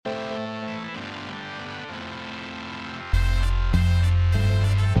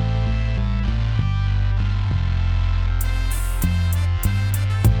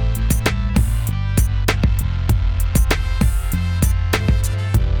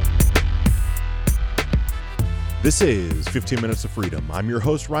This is 15 Minutes of Freedom. I'm your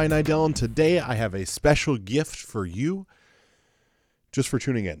host, Ryan Idell, and today I have a special gift for you just for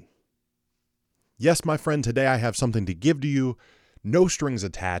tuning in. Yes, my friend, today I have something to give to you. No strings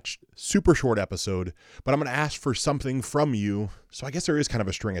attached, super short episode, but I'm going to ask for something from you. So I guess there is kind of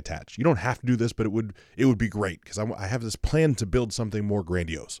a string attached. You don't have to do this, but it would be great because I have this plan to build something more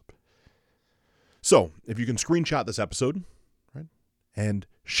grandiose. So if you can screenshot this episode, right, and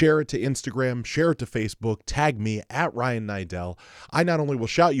share it to Instagram, share it to Facebook, tag me at Ryan Idell. I not only will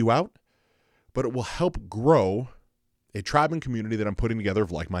shout you out, but it will help grow a tribe and community that I'm putting together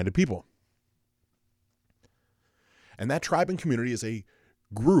of like-minded people. And that tribe and community is a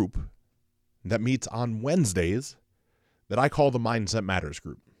group that meets on Wednesdays that I call the Mindset Matters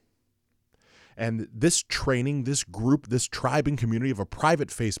group. And this training, this group, this tribe and community of a private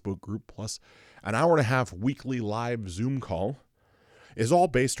Facebook group plus an hour and a half weekly live Zoom call is all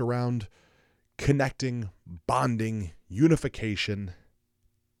based around connecting, bonding, unification,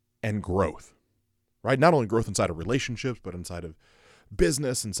 and growth, right? Not only growth inside of relationships, but inside of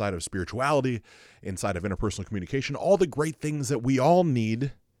business, inside of spirituality, inside of interpersonal communication, all the great things that we all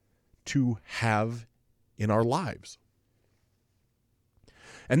need to have in our lives.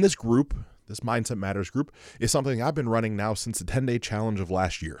 And this group, this Mindset Matters group, is something I've been running now since the 10-day challenge of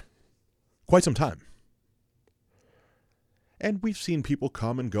last year. Quite some time. And we've seen people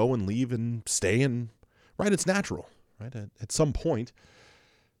come and go and leave and stay, and right, it's natural, right? At some point,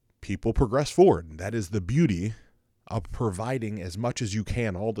 people progress forward. That is the beauty of providing as much as you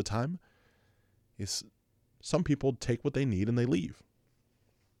can all the time. Is some people take what they need and they leave.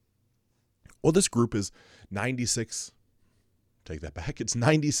 Well, this group is $97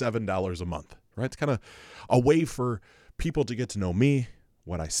 a month, right? It's kind of a way for people to get to know me,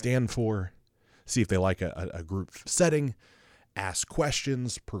 what I stand for, see if they like a group setting, ask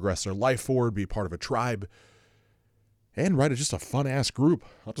questions, progress their life forward, be part of a tribe, and right, it's just a fun-ass group.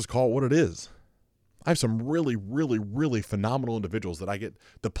 I'll just call it what it is. I have some really, really, really phenomenal individuals that I get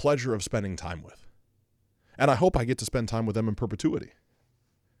the pleasure of spending time with. And I hope I get to spend time with them in perpetuity.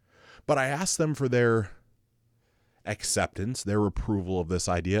 But I ask them for their acceptance, their approval of this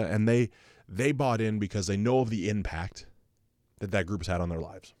idea, and they bought in because they know of the impact that group has had on their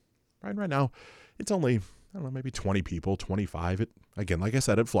lives. Right now, it's only, I don't know, maybe 20 people, 25. Again, like I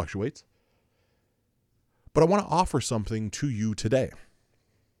said, it fluctuates. But I want to offer something to you today.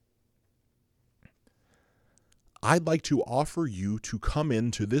 I'd like to offer you to come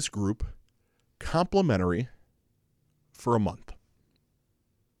into this group complimentary for a month.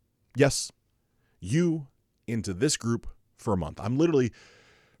 Yes, you into this group for a month. I'm literally,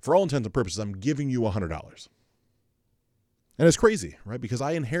 for all intents and purposes, I'm giving you $100. And it's crazy, right? Because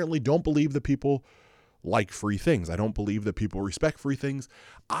I inherently don't believe that people like free things. I don't believe that people respect free things.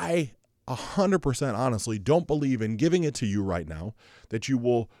 I 100% honestly don't believe in giving it to you right now, that you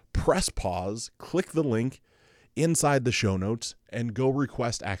will press pause, click the link inside the show notes, and go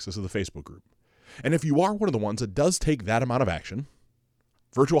request access to the Facebook group. And if you are one of the ones that does take that amount of action,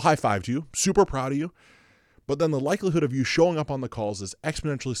 virtual high five to you, super proud of you, but then the likelihood of you showing up on the calls is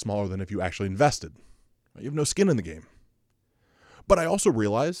exponentially smaller than if you actually invested. You have no skin in the game. But I also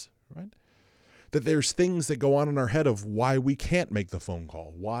realize, right, that there's things that go on in our head of why we can't make the phone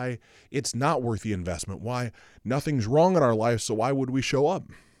call, why it's not worth the investment, why nothing's wrong in our life, so why would we show up?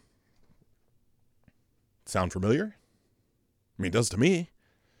 Sound familiar? I mean, it does to me.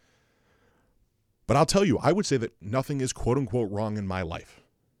 But I'll tell you, I would say that nothing is quote-unquote wrong in my life.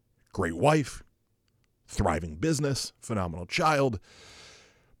 Great wife, thriving business, phenomenal child,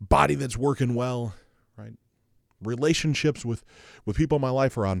 body that's working well, right? Relationships with people in my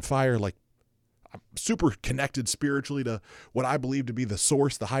life are on fire. Like, I'm super connected spiritually to what I believe to be the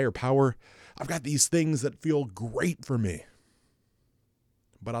source, the higher power. I've got these things that feel great for me.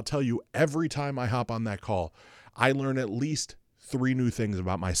 But I'll tell you, every time I hop on that call, I learn at least 3 new things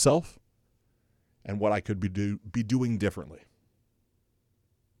about myself and what I could be doing differently.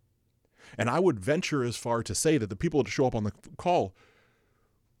 And I would venture as far to say that the people that show up on the call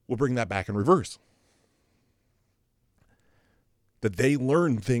will bring that back in reverse. That they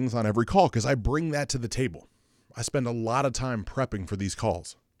learn things on every call because I bring that to the table. I spend a lot of time prepping for these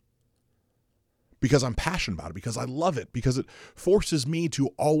calls because I'm passionate about it, because I love it, because it forces me to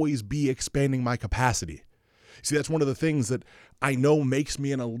always be expanding my capacity. See, that's one of the things that I know makes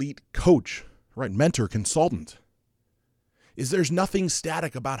me an elite coach, right? Mentor, consultant, is there's nothing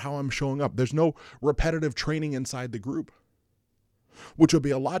static about how I'm showing up. There's no repetitive training inside the group, which would be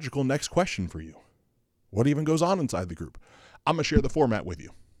a logical next question for you. What even goes on inside the group? I'm going to share the format with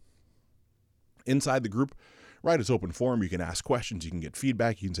you. Inside the group, right? It's open forum. You can ask questions. You can get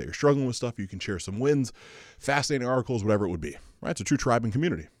feedback. You can say you're struggling with stuff. You can share some wins, fascinating articles, whatever it would be, right? It's a true tribe and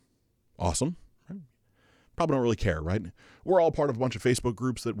community. Awesome. Right? Probably don't really care, right? We're all part of a bunch of Facebook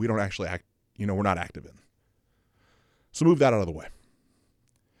groups that we don't actually we're not active in. So move that out of the way.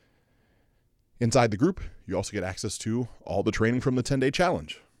 Inside the group, you also get access to all the training from the 10-day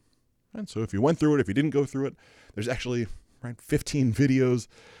challenge. And so if you went through it, if you didn't go through it, there's actually 15 videos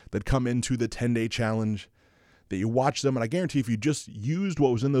that come into the 10-day challenge that you watch them. And I guarantee if you just used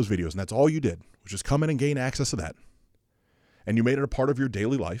what was in those videos, and that's all you did, was just come in and gain access to that, and you made it a part of your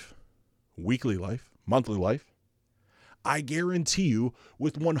daily life, weekly life, monthly life, I guarantee you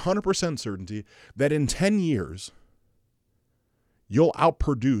with 100% certainty that in 10 years, you'll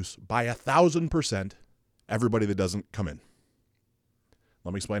outproduce by 1,000% everybody that doesn't come in.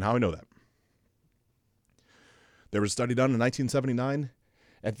 Let me explain how I know that. There was a study done in 1979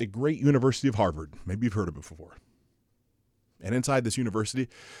 at the great University of Harvard. Maybe you've heard of it before. And inside this university,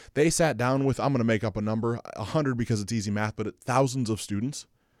 they sat down with, I'm going to make up a number, 100 because it's easy math, but thousands of students.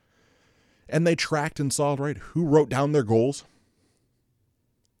 And they tracked and saw, right, who wrote down their goals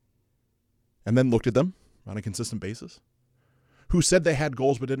and then looked at them on a consistent basis. Who said they had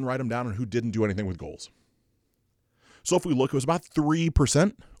goals but didn't write them down, and who didn't do anything with goals. So if we look, it was about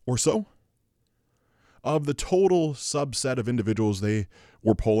 3% or so of the total subset of individuals they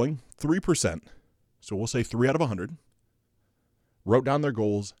were polling. 3%, so we'll say 3 out of 100, wrote down their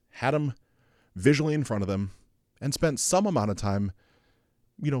goals, had them visually in front of them, and spent some amount of time,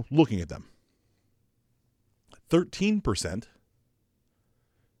 looking at them. 13%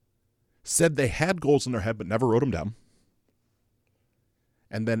 said they had goals in their head but never wrote them down.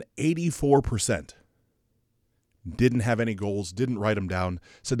 And then 84% didn't have any goals, didn't write them down,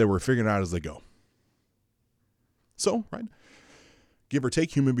 said they were figuring it out as they go. So, right, give or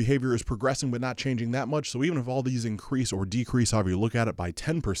take, human behavior is progressing but not changing that much. So even if all these increase or decrease, however you look at it, by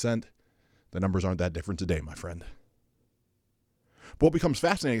 10%, the numbers aren't that different today, my friend. But what becomes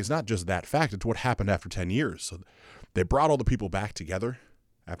fascinating is not just that fact, it's what happened after 10 years. So they brought all the people back together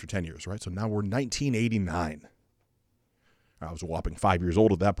after 10 years, right? So now we're 1989. I was a whopping 5 years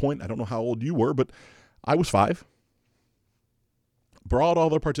old at that point. I don't know how old you were, but I was 5. Brought all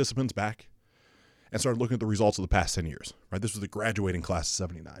the participants back and started looking at the results of the past 10 years, right? This was the graduating class of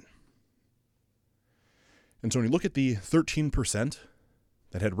 79. And so when you look at the 13%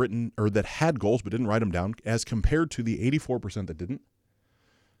 that had written or that had goals but didn't write them down as compared to the 84% that didn't,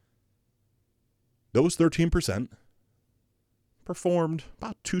 those 13% performed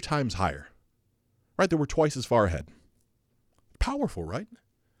about 2 times higher, right? They were twice as far ahead. Powerful, right?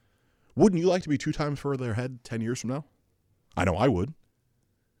 Wouldn't you like to be 2 times further ahead 10 years from now? I know I would.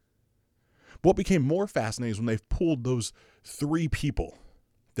 But what became more fascinating is when they've pulled those 3 people,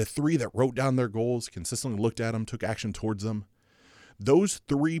 the 3 that wrote down their goals, consistently looked at them, took action towards them. Those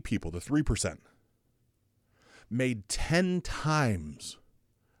 3 people, the 3%, made 10 times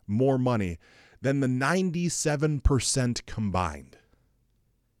more money than the 97% combined.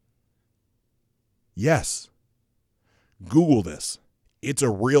 Yes. Google this. It's a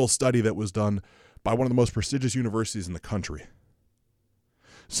real study that was done by one of the most prestigious universities in the country.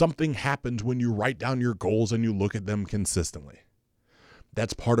 Something happens when you write down your goals and you look at them consistently.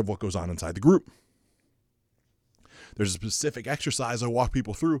 That's part of what goes on inside the group. There's a specific exercise I walk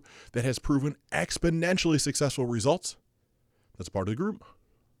people through that has proven exponentially successful results. That's part of the group.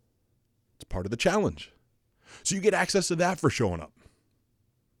 It's part of the challenge. So you get access to that for showing up.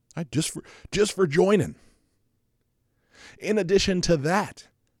 Right? Just for joining. In addition to that,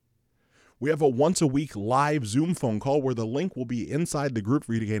 we have a once-a-week live Zoom phone call where the link will be inside the group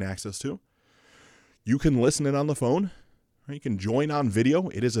for you to gain access to. You can listen in on the phone, or you can join on video.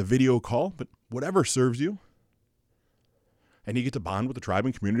 It is a video call, but whatever serves you. And you get to bond with the tribe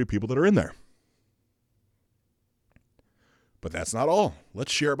and community of people that are in there. But that's not all.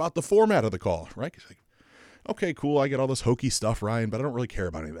 Let's share about the format of the call, right? It's like, okay, cool, I get all this hokey stuff, Ryan, but I don't really care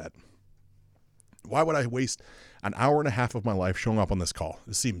about any of that. Why would I waste an hour and a half of my life showing up on this call?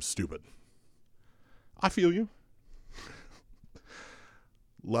 This seems stupid. I feel you.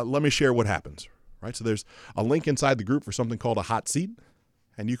 Let me share what happens, right? So there's a link inside the group for something called a hot seat,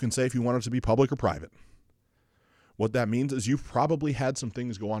 and you can say if you want it to be public or private. What that means is you've probably had some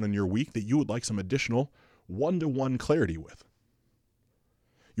things go on in your week that you would like some additional one-to-one clarity with.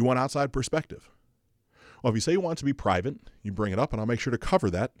 You want outside perspective. Well, if you say you want it to be private, you bring it up, and I'll make sure to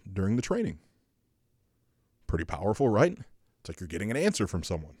cover that during the training. Pretty powerful, right? It's like you're getting an answer from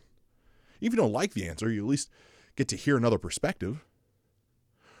someone. If you don't like the answer, you at least get to hear another perspective.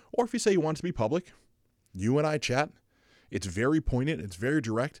 Or if you say you want it to be public, you and I chat It's very poignant, it's very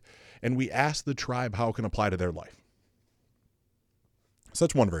direct, and we ask the tribe how it can apply to their life. So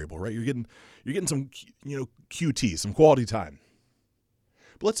that's one variable, right? You're getting some, QT, some quality time.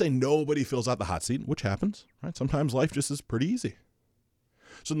 But let's say nobody fills out the hot seat, which happens, right? Sometimes life just is pretty easy.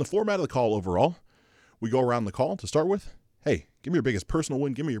 So in the format of the call overall, we go around the call to start with. Hey, give me your biggest personal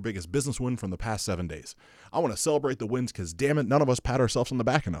win. Give me your biggest business win from the past 7 days. I want to celebrate the wins because, damn it, none of us pat ourselves on the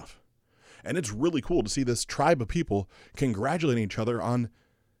back enough. And it's really cool to see this tribe of people congratulating each other on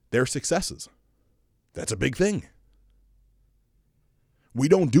their successes. That's a big thing. We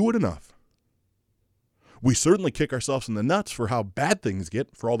don't do it enough. We certainly kick ourselves in the nuts for how bad things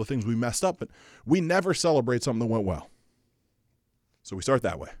get, for all the things we messed up, but we never celebrate something that went well. So we start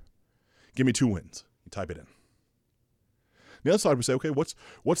that way. Give me 2 wins. You type it in. The other side, we say, okay,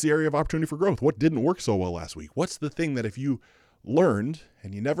 what's the area of opportunity for growth? What didn't work so well last week? What's the thing that if you learned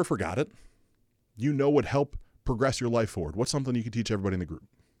and you never forgot it, would help progress your life forward? What's something you could teach everybody in the group?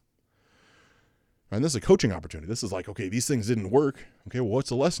 And this is a coaching opportunity. This is like, okay, these things didn't work. Okay, well, what's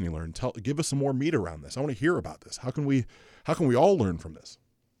the lesson you learned? Give us some more meat around this. I want to hear about this. How can we all learn from this?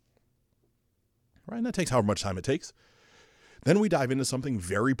 Right, and that takes however much time it takes. Then we dive into something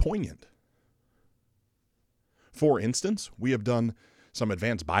very poignant. For instance, we have done some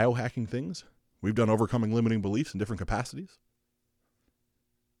advanced biohacking things. We've done overcoming limiting beliefs in different capacities.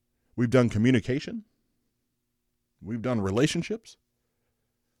 We've done communication. We've done relationships.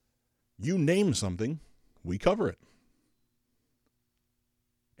 You name something, we cover it.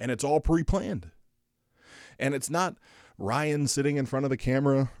 And it's all pre-planned. And it's not Ryan sitting in front of the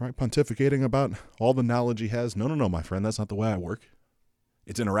camera, right, pontificating about all the knowledge he has. No, my friend, that's not the way I work.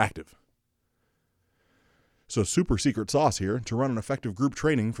 It's interactive. So super secret sauce here. To run an effective group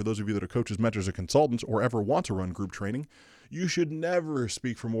training, for those of you that are coaches, mentors, or consultants, or ever want to run group training, you should never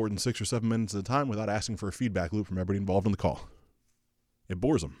speak for more than 6 or 7 minutes at a time without asking for a feedback loop from everybody involved in the call. It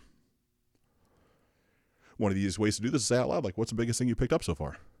bores them. One of the easiest ways to do this is say out loud, like, what's the biggest thing you picked up so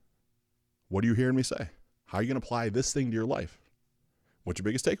far? What are you hearing me say? How are you going to apply this thing to your life? What's your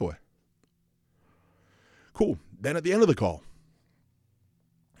biggest takeaway? Cool. Then at the end of the call,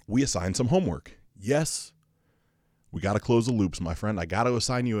 we assign some homework. Yes, we got to close the loops, my friend. I got to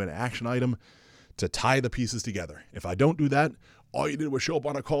assign you an action item to tie the pieces together. If I don't do that, all you did was show up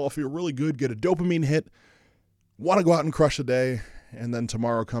on a call, feel really good, get a dopamine hit, want to go out and crush the day, and then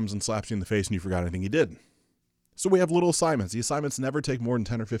tomorrow comes and slaps you in the face and you forgot anything you did. So we have little assignments. The assignments never take more than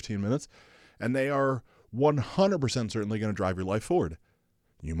 10 or 15 minutes, and they are 100% certainly going to drive your life forward.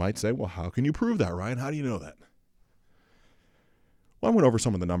 You might say, well, how can you prove that, Ryan? How do you know that? Well, I went over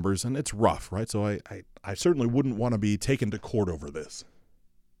some of the numbers, and it's rough, right? So I certainly wouldn't want to be taken to court over this.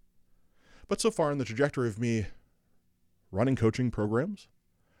 But so far in the trajectory of me running coaching programs,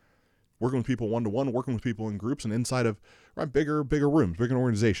 working with people one-to-one, working with people in groups, and inside of bigger rooms, bigger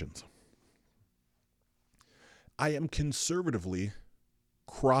organizations, I am conservatively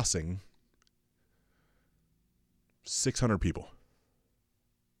crossing 600 people.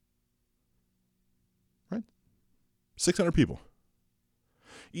 Right? 600 people.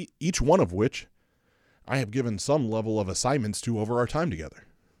 Each one of which I have given some level of assignments to over our time together.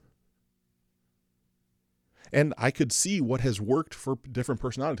 And I could see what has worked for different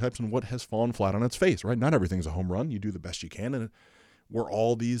personality types and what has fallen flat on its face, right? Not everything's a home run. You do the best you can, and we're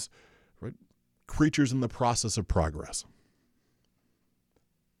all these creatures in the process of progress.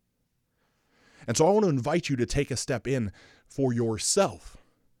 And so I want to invite you to take a step in for yourself,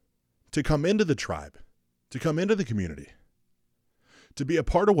 to come into the tribe, to come into the community, to be a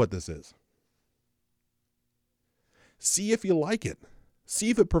part of what this is. See if you like it. See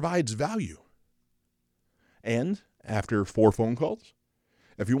if it provides value. And after 4 phone calls,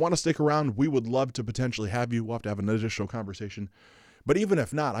 if you want to stick around, we would love to potentially have you. We'll have to have an additional conversation. But even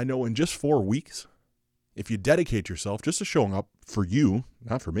if not, I know in just 4 weeks, if you dedicate yourself just to showing up for you,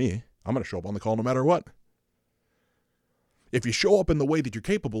 not for me, I'm going to show up on the call no matter what. If you show up in the way that you're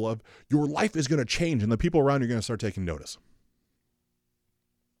capable of, your life is going to change and the people around you are going to start taking notice.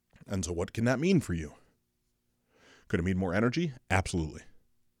 And so what can that mean for you? Could it mean more energy? Absolutely.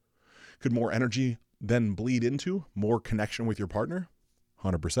 Could more energy then bleed into more connection with your partner?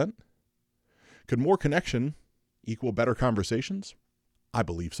 100%. Could more connection equal better conversations? I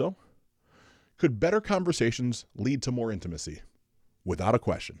believe so. Could better conversations lead to more intimacy? Without a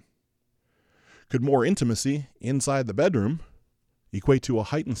question. Could more intimacy inside the bedroom equate to a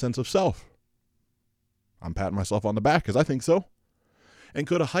heightened sense of self? I'm patting myself on the back because I think so. And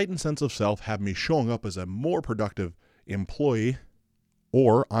could a heightened sense of self have me showing up as a more productive employee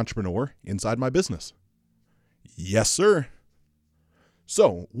or entrepreneur inside my business? Yes, sir.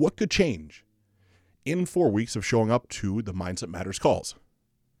 So what could change in 4 weeks of showing up to the Mindset Matters calls.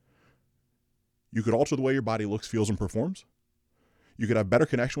 You could alter the way your body looks, feels, and performs. You could have better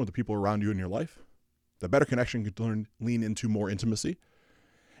connection with the people around you in your life. The better connection could lean into more intimacy.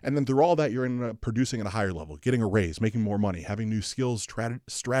 And then through all that, you're producing at a higher level, getting a raise, making more money, having new skills,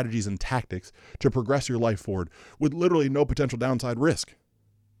 strategies, and tactics to progress your life forward with literally no potential downside risk.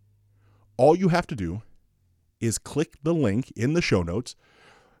 All you have to do is click the link in the show notes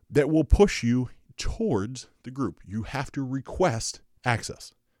that will push you towards the group. You have to request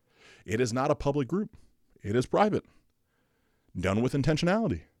access. It is not a public group. It is private, done with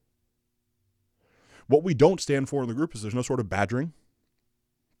intentionality. What we don't stand for in the group is there's no sort of badgering.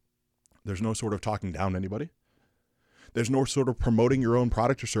 There's no sort of talking down to anybody. There's no sort of promoting your own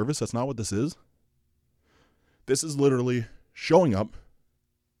product or service. That's not what this is. This is literally showing up,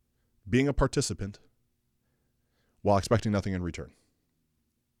 being a participant, while expecting nothing in return.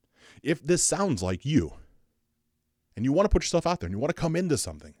 If this sounds like you, and you want to put yourself out there, and you want to come into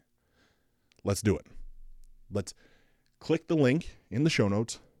something, let's do it. Let's click the link in the show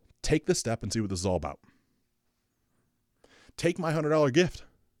notes, take the step, and see what this is all about. Take my $100 gift.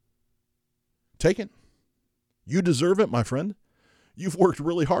 Take it. You deserve it, my friend. You've worked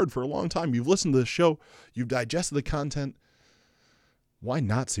really hard for a long time. You've listened to this show. You've digested the content. Why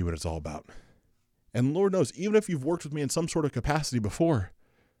not see what it's all about? And Lord knows, even if you've worked with me in some sort of capacity before,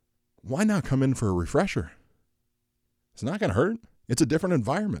 why not come in for a refresher? It's not going to hurt. It's a different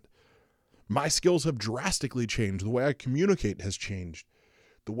environment. My skills have drastically changed. The way I communicate has changed.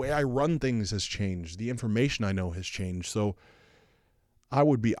 The way I run things has changed. The information I know has changed. So I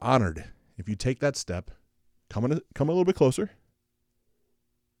would be honored if you take that step, come a little bit closer,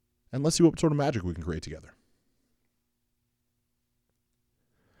 and let's see what sort of magic we can create together.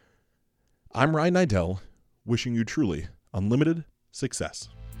 I'm Ryan Niddel, wishing you truly unlimited success.